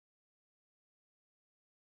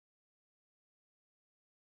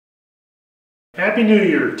Happy New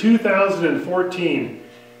Year 2014.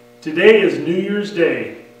 Today is New Year's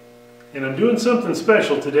Day and I'm doing something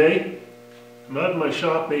special today. I'm out in my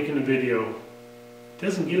shop making a video. It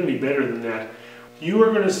doesn't get any better than that. You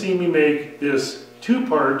are going to see me make this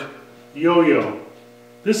two-part yo-yo.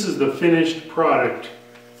 This is the finished product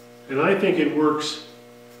and I think it works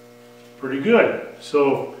pretty good.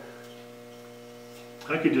 So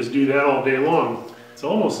I could just do that all day long. It's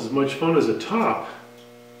almost as much fun as a top.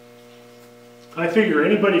 I figure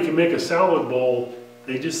anybody can make a salad bowl.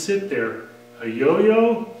 They just sit there. A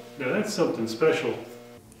yo-yo? Now that's something special.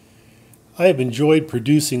 I have enjoyed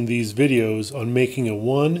producing these videos on making a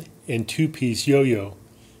 1- and 2-piece yo-yo.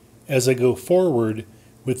 As I go forward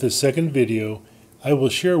with the second video, I will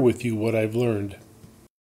share with you what I've learned.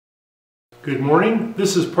 Good morning.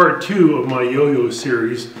 This is part 2 of my yo-yo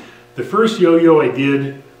series. The first yo-yo I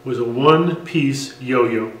did was a 1-piece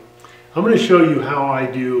yo-yo. I'm going to show you how I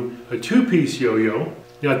do a 2-piece yo-yo.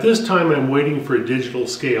 Now at this time I'm waiting for a digital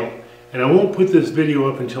scale, and I won't put this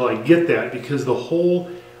video up until I get that, because the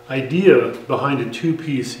whole idea behind a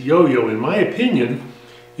 2-piece yo-yo, in my opinion,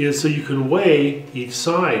 is so you can weigh each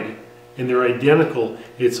side and they're identical.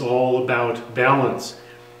 It's all about balance.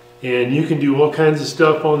 And you can do all kinds of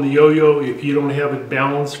stuff on the yo-yo. If you don't have it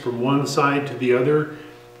balanced from one side to the other,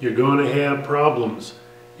 you're going to have problems.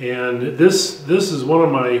 And this is one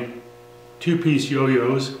of my 2-piece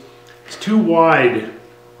yo-yos. It's too wide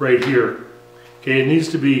right here. Okay, it needs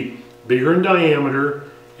to be bigger in diameter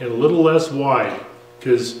and a little less wide,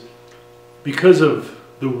 because of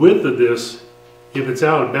the width of this, if it's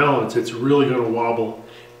out of balance, it's really going to wobble,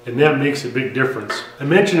 and that makes a big difference. I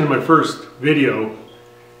mentioned in my first video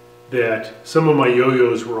that some of my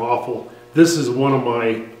yo-yos were awful. This is one of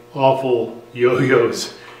my awful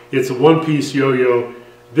yo-yos. It's a 1-piece yo-yo.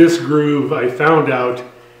 This groove, I found out,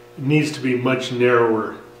 needs to be much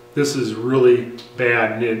narrower. This is really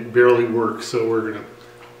bad and it barely works, so we're going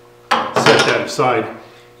to set that aside.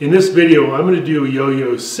 In this video I'm going to do a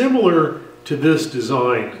yo-yo similar to this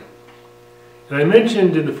design. And I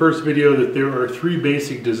mentioned in the first video that there are 3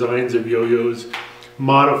 basic designs of yo-yos: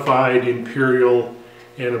 modified, imperial,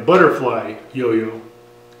 and a butterfly yo-yo,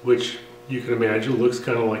 which you can imagine looks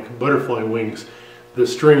kind of like butterfly wings. The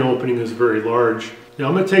string opening is very large. Now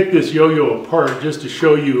I'm going to take this yo-yo apart just to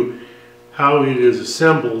show you how it is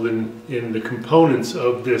assembled in the components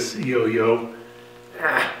of this yo-yo.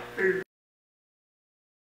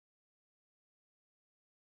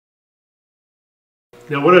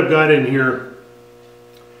 Now what I've got in here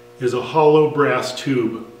is a hollow brass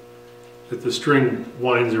tube that the string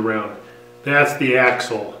winds around. That's the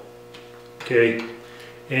axle. Okay,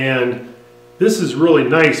 and this is really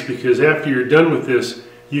nice because after you're done with this,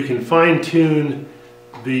 you can fine-tune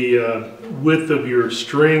the width of your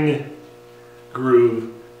string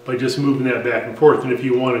groove by just moving that back and forth. And if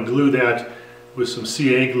you want to glue that with some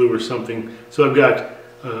CA glue or something, so I've got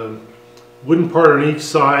wooden part on each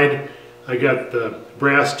side. I got the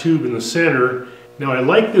brass tube in the center. Now I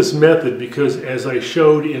like this method because, as I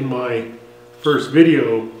showed in my first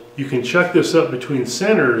video, you can chuck this up between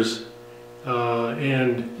centers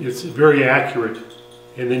and it's very accurate,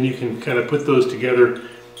 and then you can kind of put those together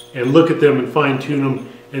and look at them and fine-tune them.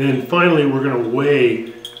 And then finally we're going to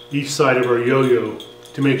weigh each side of our yo-yo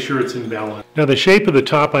to make sure it's in balance. Now the shape of the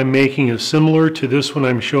top I'm making is similar to this one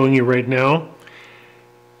I'm showing you right now.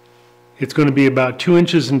 It's going to be about 2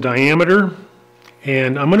 inches in diameter,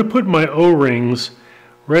 and I'm going to put my O-rings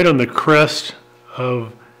right on the crest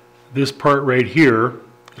of this part right here.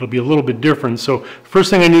 It'll be a little bit different. So first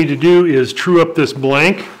thing I need to do is true up this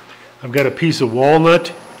blank. I've got a piece of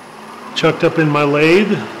walnut chucked up in my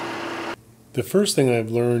lathe. The first thing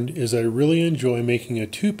I've learned is I really enjoy making a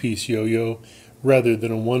 2-piece yo-yo rather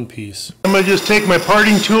than a 1-piece. I'm going to just take my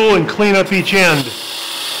parting tool and clean up each end.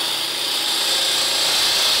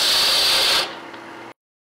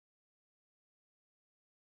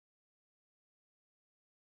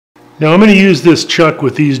 Now I'm going to use this chuck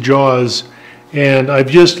with these jaws, and I've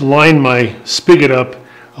just lined my spigot up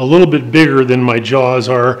a little bit bigger than my jaws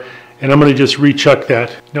are, and I'm going to just rechuck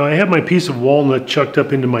that. Now I have my piece of walnut chucked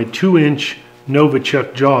up into my 2-inch Nova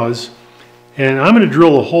Chuck jaws, and I'm going to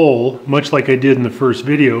drill a hole much like I did in the first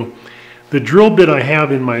video. The drill bit I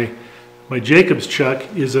have in my Jacob's chuck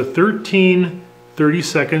is a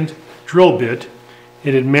 13/32 drill bit,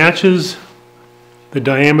 and it matches the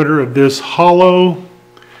diameter of this hollow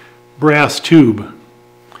brass tube.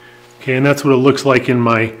 Okay, and that's what it looks like in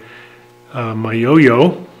my my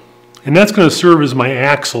yo-yo, and that's going to serve as my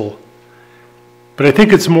axle. But I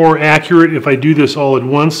think it's more accurate if I do this all at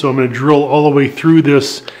once, so I'm going to drill all the way through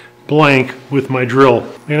this blank with my drill.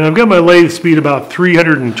 And I've got my lathe speed about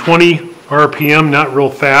 320 RPM, not real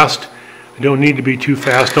fast. I don't need to be too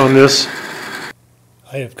fast on this.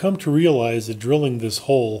 I have come to realize that drilling this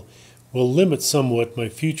hole will limit somewhat my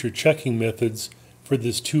future checking methods for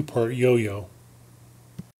this two-part yo-yo.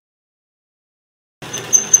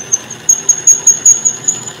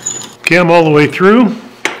 Okay, I'm all the way through.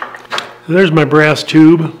 There's my brass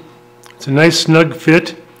tube. It's a nice snug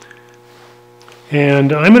fit.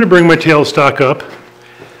 And I'm going to bring my tailstock up.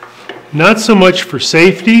 Not so much for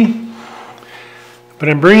safety, but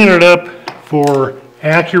I'm bringing it up for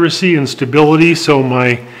accuracy and stability so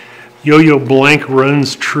my yo-yo blank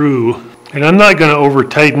runs true. And I'm not going to over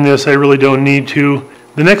tighten this, I really don't need to.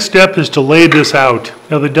 The next step is to lay this out.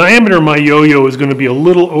 Now the diameter of my yo-yo is going to be a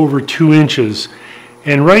little over 2 inches.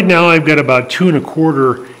 And right now I've got about 2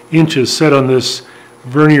 1/4 inches set on this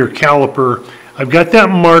vernier caliper. I've got that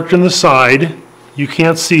marked on the side. You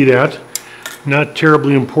can't see that. Not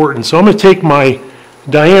terribly important. So I'm going to take my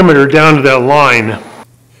diameter down to that line.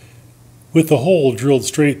 With the hole drilled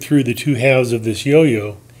straight through the 2 halves of this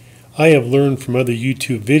yo-yo, I have learned from other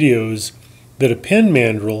YouTube videos that a pen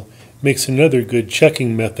mandrel makes another good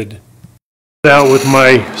checking method. Out with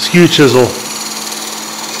my skew chisel.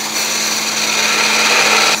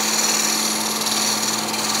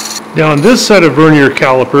 Now on this set of vernier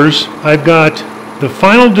calipers, I've got the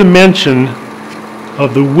final dimension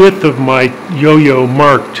of the width of my yo-yo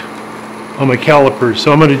marked on my calipers.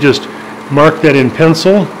 So I'm going to just mark that in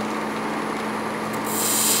pencil.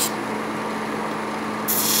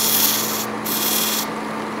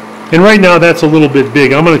 And right now that's a little bit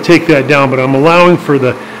big. I'm going to take that down, but I'm allowing for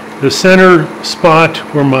the center spot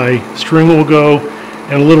where my string will go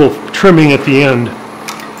and a little trimming at the end.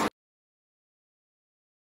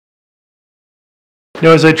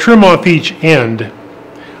 Now as I trim off each end,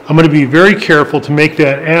 I'm going to be very careful to make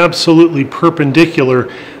that absolutely perpendicular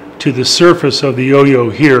to the surface of the yo-yo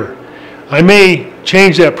here. I may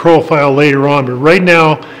change that profile later on, but right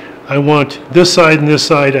now I want this side and this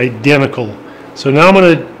side identical. So now I'm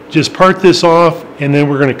going to just part this off, and then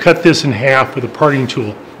we're going to cut this in half with a parting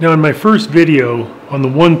tool. Now in my first video on the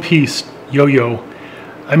one-piece yo-yo,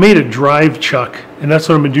 I made a drive chuck, and that's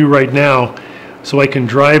what I'm going to do right now, so I can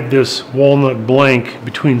drive this walnut blank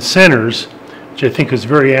between centers, which I think is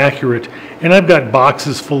very accurate. And I've got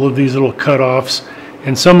boxes full of these little cut-offs,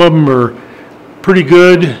 and some of them are pretty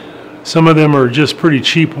good, some of them are just pretty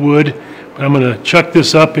cheap wood, but I'm going to chuck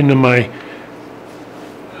this up into my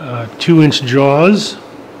 2-inch jaws.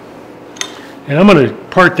 And I'm going to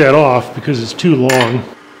part that off because it's too long.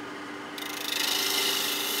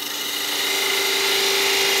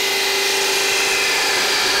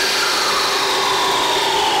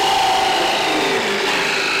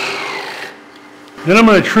 Then I'm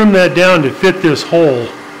going to trim that down to fit this hole.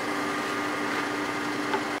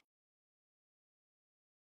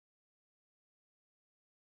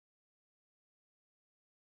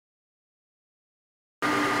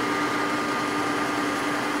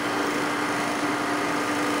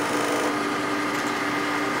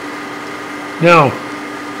 Now,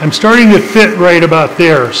 I'm starting to fit right about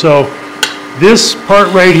there, so this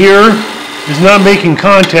part right here is not making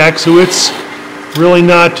contact, so it's really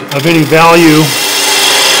not of any value.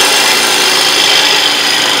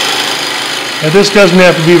 Now this doesn't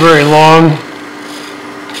have to be very long.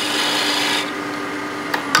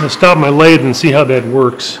 I'm going to stop my lathe and see how that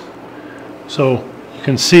works. So you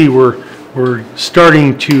can see we're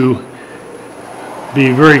starting to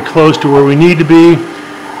be very close to where we need to be,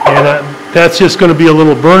 and that's just going to be a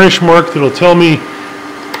little burnish mark that'll tell me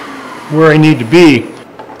where I need to be.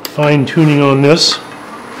 Fine tuning on this.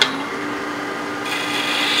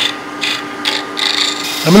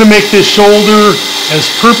 I'm going to make this shoulder as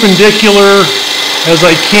perpendicular as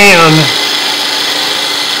I can.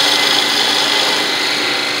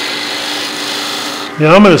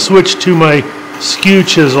 Now I'm going to switch to my skew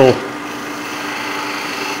chisel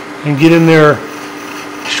and get in there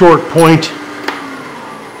short point.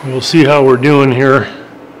 We'll see how we're doing here.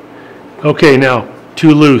 Okay, now, too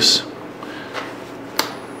loose.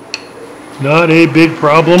 Not a big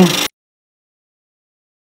problem.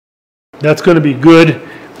 That's going to be good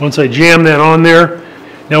once I jam that on there.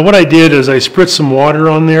 Now what I did is I spritzed some water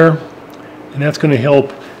on there, and that's going to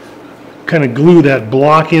help kind of glue that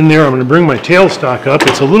block in there. I'm going to bring my tailstock up.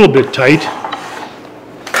 It's a little bit tight.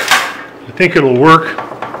 I think it'll work.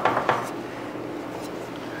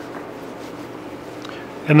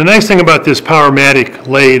 And the nice thing about this Powermatic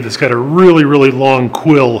lathe, it's got a really, really long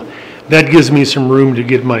quill. That gives me some room to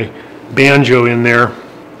get my banjo in there.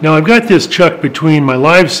 Now I've got this chuck between my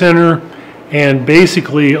live center and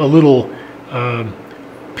basically a little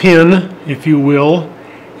pin, if you will,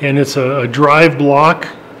 and it's a drive block.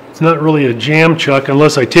 It's not really a jam chuck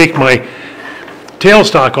unless I take my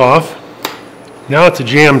tailstock off. Now it's a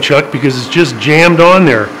jam chuck because it's just jammed on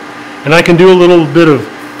there. And I can do a little bit of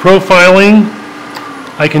profiling.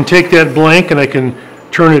 I can take that blank and I can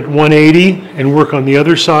turn it 180 and work on the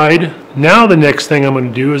other side. Now the next thing I'm going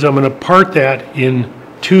to do is I'm going to part that in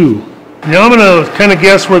two. Now I'm going to kind of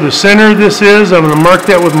guess where the center of this is. I'm going to mark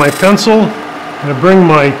that with my pencil. I'm going to bring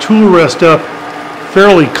my tool rest up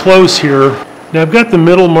fairly close here. Now I've got the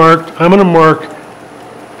middle marked. I'm going to mark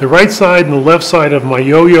the right side and the left side of my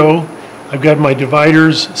yo-yo. I've got my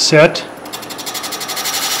dividers set.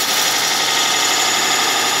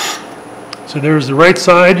 So there's the right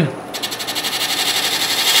side.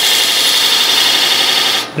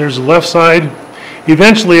 There's the left side.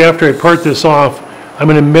 Eventually, after I part this off, I'm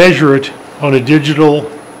going to measure it on a digital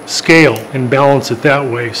scale and balance it that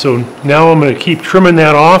way. So now I'm going to keep trimming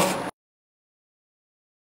that off.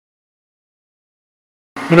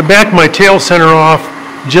 I'm going to back my tail center off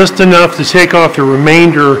just enough to take off the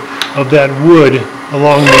remainder of that wood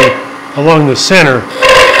along the center.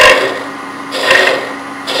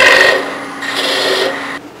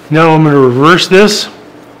 Now I'm going to reverse this.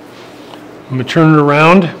 I'm going to turn it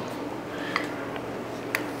around.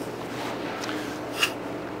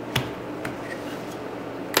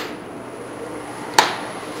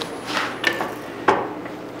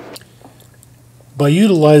 By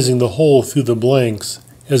utilizing the hole through the blanks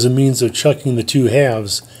as a means of chucking the two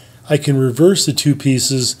halves, I can reverse the two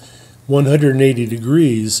pieces 180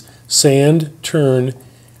 degrees, sand, turn,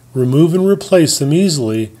 remove and replace them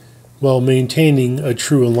easily while maintaining a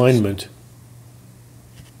true alignment.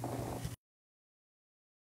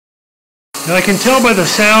 Now I can tell by the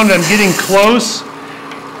sound I'm getting close.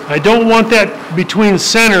 I don't want that between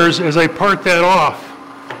centers as I part that off.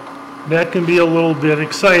 That can be a little bit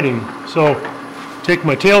exciting. So take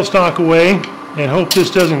my tailstock away and hope this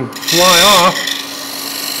doesn't fly off.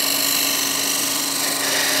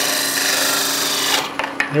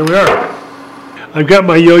 There we are. I've got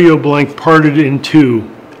my yo-yo blank parted in two.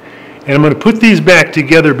 And I'm going to put these back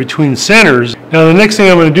together between centers. Now the next thing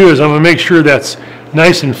I'm going to do is I'm going to make sure that's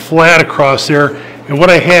nice and flat across there. And what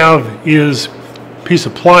I have is a piece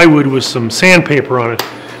of plywood with some sandpaper on it.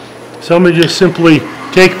 So I'm going to just simply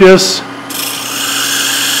take this,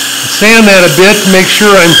 sand that a bit to make sure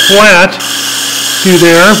I'm flat through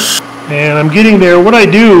there. And I'm getting there. What I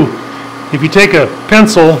do, if you take a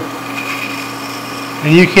pencil,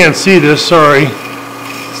 and you can't see this, sorry,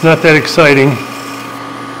 it's not that exciting.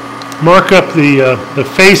 Mark up the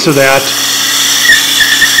face of that.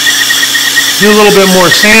 Do a little bit more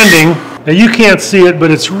sanding. Now you can't see it, but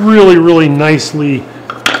it's really, really nicely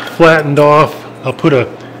flattened off. I'll put a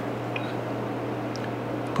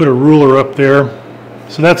ruler up there.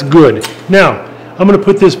 So that's good. Now, I'm going to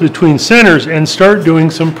put this between centers and start doing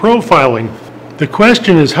some profiling. The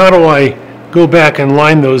question is, how do I go back and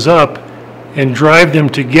line those up and drive them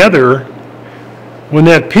together when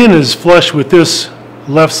that pin is flush with this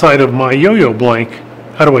left side of my yo-yo blank?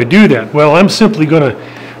 How do I do that? Well, I'm simply going to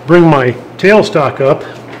bring my tailstock up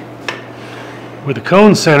with the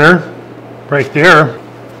cone center right there,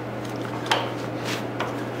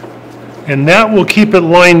 and that will keep it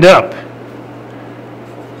lined up.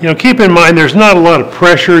 You know, keep in mind there's not a lot of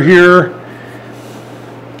pressure here.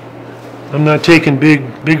 I'm not taking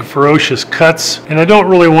big ferocious cuts, and I don't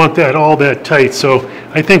really want that all that tight, so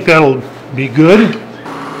I think that'll be good.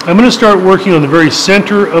 I'm going to start working on the very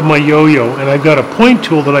center of my yo-yo, and I've got a point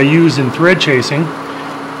tool that I use in thread chasing,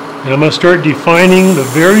 and I'm going to start defining the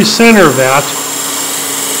very center of that.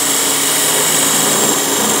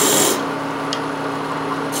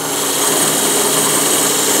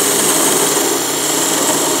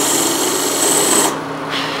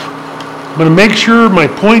 I'm going to make sure my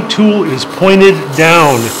point tool is pointed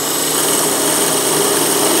down.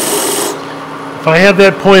 If I have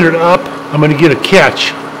that pointed up, I'm going to get a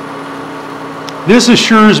catch. This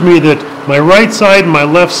assures me that my right side and my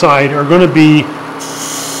left side are going to be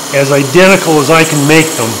as identical as I can make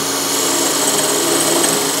them.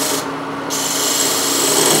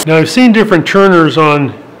 Now I've seen different turners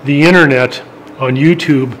on the internet, on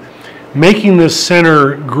YouTube, making this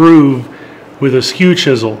center groove with a skew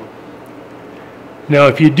chisel. Now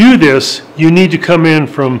if you do this, you need to come in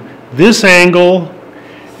from this angle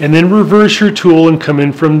and then reverse your tool and come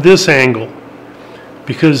in from this angle,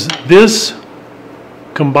 because this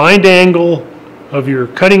combined angle of your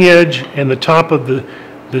cutting edge and the top of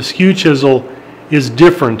the skew chisel is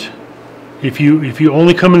different. If you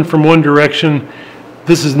only come in from one direction,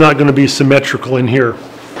 this is not going to be symmetrical in here.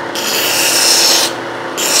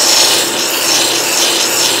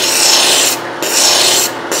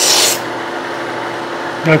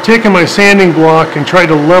 Now I've taken my sanding block and tried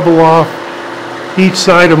to level off each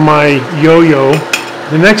side of my yo-yo.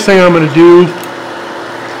 The next thing I'm going to do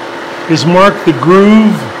is mark the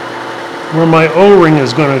groove where my O-ring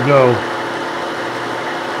is going to go.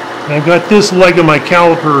 And I've got this leg of my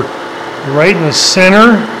caliper right in the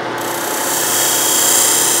center.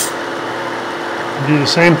 Do the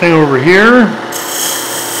same thing over here.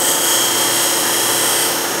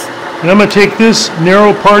 And I'm going to take this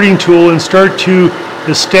narrow parting tool and start to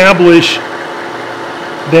establish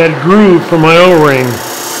that groove for my O-ring.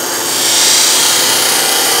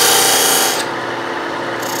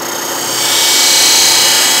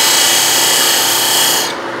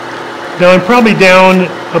 Now I'm probably down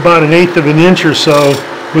about 1/8 of an inch or so,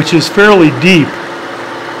 which is fairly deep.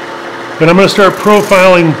 But I'm going to start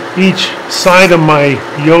profiling each side of my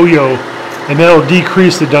yo-yo, and that'll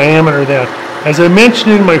decrease the diameter of that. As I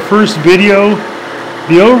mentioned in my first video,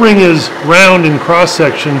 the O-ring is round in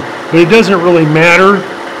cross-section, but it doesn't really matter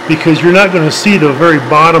because you're not going to see the very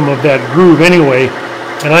bottom of that groove anyway.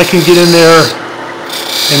 And I can get in there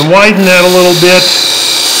and widen that a little bit.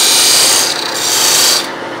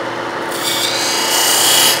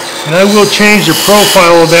 And I will change the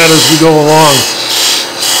profile of that as we go along.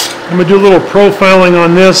 I'm going to do a little profiling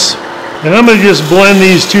on this, and I'm going to just blend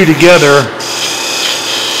these two together.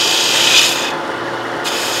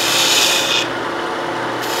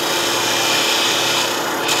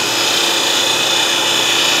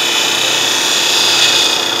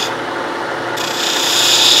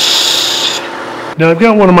 Now I've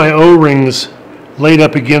got one of my O-rings laid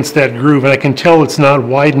up against that groove, and I can tell it's not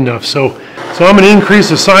wide enough. So I'm going to increase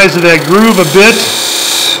the size of that groove a bit.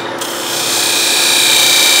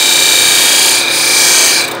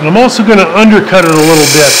 And I'm also going to undercut it a little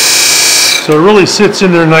bit so it really sits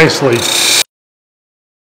in there nicely.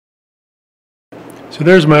 So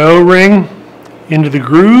there's my O-ring into the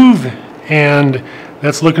groove, and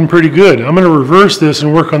that's looking pretty good. I'm going to reverse this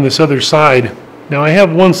and work on this other side. Now I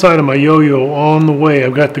have one side of my yo-yo on the way.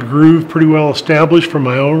 I've got the groove pretty well established for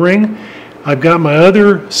my O-ring. I've got my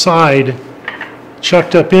other side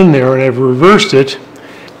chucked up in there, and I've reversed it.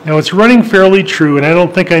 Now it's running fairly true, and I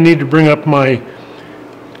don't think I need to bring up my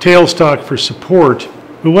tailstock for support.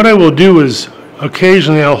 But what I will do is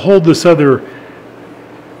occasionally I'll hold this other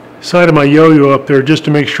side of my yo-yo up there just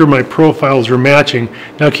to make sure my profiles are matching.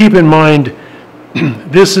 Now keep in mind,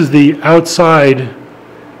 this is the outside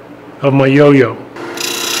of my yo-yo.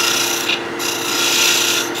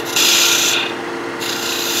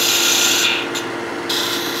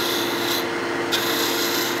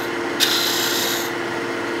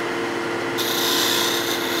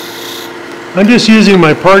 I'm just using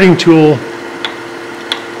my parting tool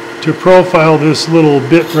to profile this little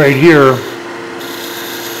bit right here.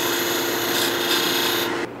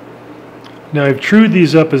 Now I've trued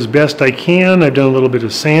these up as best I can. I've done a little bit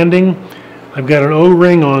of sanding. I've got an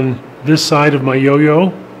O-ring on this side of my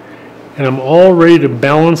yo-yo, and I'm all ready to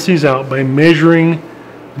balance these out by measuring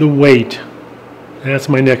the weight. And that's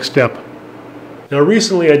my next step. Now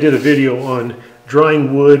recently I did a video on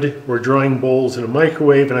drying wood or drying bowls in a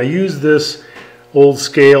microwave, and I used this old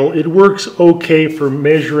scale. It works okay for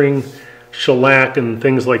measuring shellac and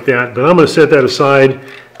things like that, but I'm going to set that aside,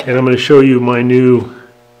 and I'm going to show you my new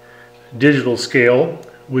digital scale,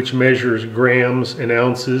 which measures grams and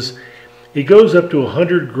ounces. It goes up to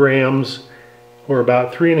 100 grams or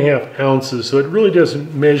about 3.5 ounces, so it really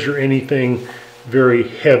doesn't measure anything very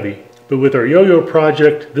heavy. But with our yo-yo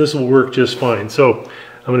project, this will work just fine. So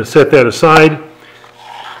I'm going to set that aside.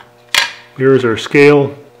 Here's our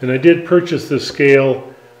scale, and I did purchase this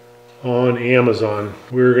scale on Amazon.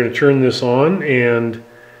 We're going to turn this on and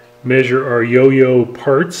measure our yo-yo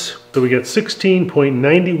parts. So we got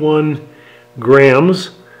 16.91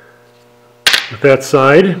 grams with that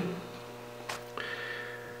side.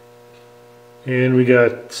 And we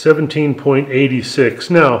got 17.86.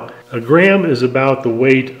 Now, a gram is about the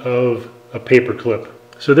weight of a paper clip.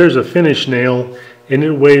 So there's a finish nail, and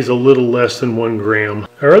it weighs a little less than 1 gram.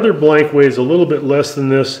 Our other blank weighs a little bit less than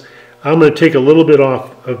this. I'm going to take a little bit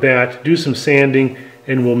off of that, do some sanding,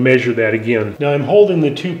 and we'll measure that again. Now I'm holding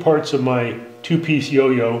the two parts of my two-piece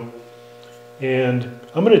yo-yo, and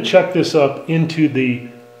I'm going to chuck this up into the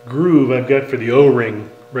groove I've got for the O-ring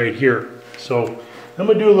right here. So I'm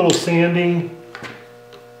going to do a little sanding,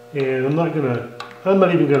 and I'm not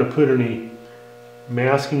even going to put any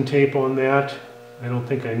masking tape on that. I don't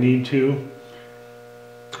think I need to.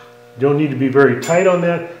 Don't need to be very tight on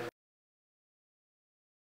that.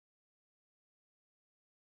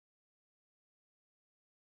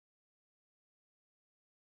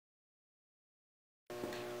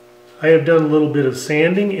 I have done a little bit of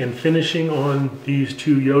sanding and finishing on these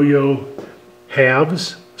two yo-yo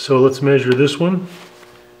halves. So let's measure this one.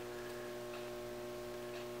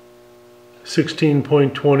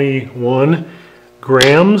 16.21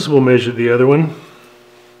 grams. We'll measure the other one.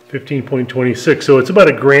 15.26. So it's about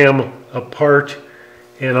a gram apart.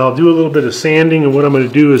 And I'll do a little bit of sanding, and what I'm going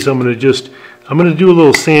to do is I'm going to do a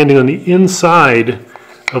little sanding on the inside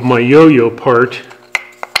of my yo-yo part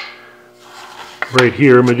right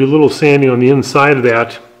here. I'm going to do a little sanding on the inside of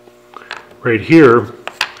that right here,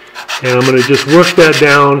 and I'm going to just work that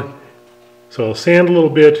down. So I'll sand a little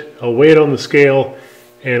bit, I'll weigh it on the scale,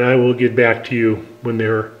 and I will get back to you when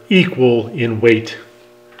they're equal in weight.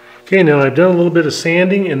 Okay, now I've done a little bit of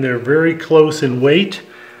sanding and they're very close in weight.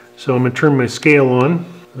 So I'm going to turn my scale on.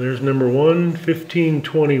 There's number 1,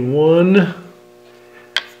 1521.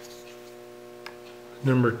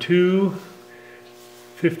 Number 2,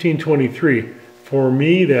 1523. For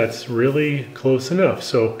me, that's really close enough.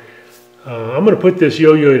 So I'm going to put this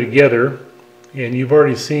yo-yo together, and you've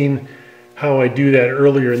already seen how I do that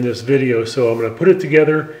earlier in this video. So I'm going to put it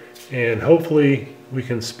together, and hopefully we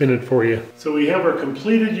can spin it for you. So we have our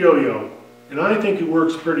completed yo-yo, and I think it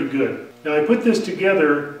works pretty good. Now I put this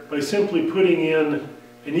together by simply putting in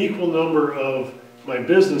an equal number of my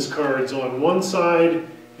business cards on one side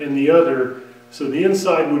and the other, so the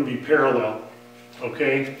inside would be parallel.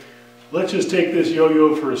 Okay, let's just take this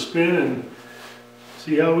yo-yo for a spin and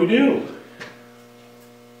see how we do.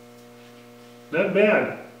 Not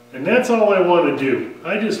bad. And that's all I want to do.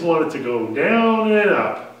 I just want it to go down and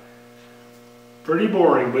up. Pretty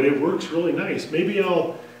boring, but it works really nice. Maybe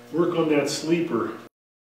I'll work on that sleeper.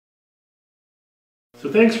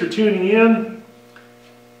 So thanks for tuning in.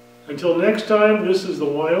 Until next time, this is the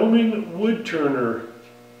Wyoming Woodturner.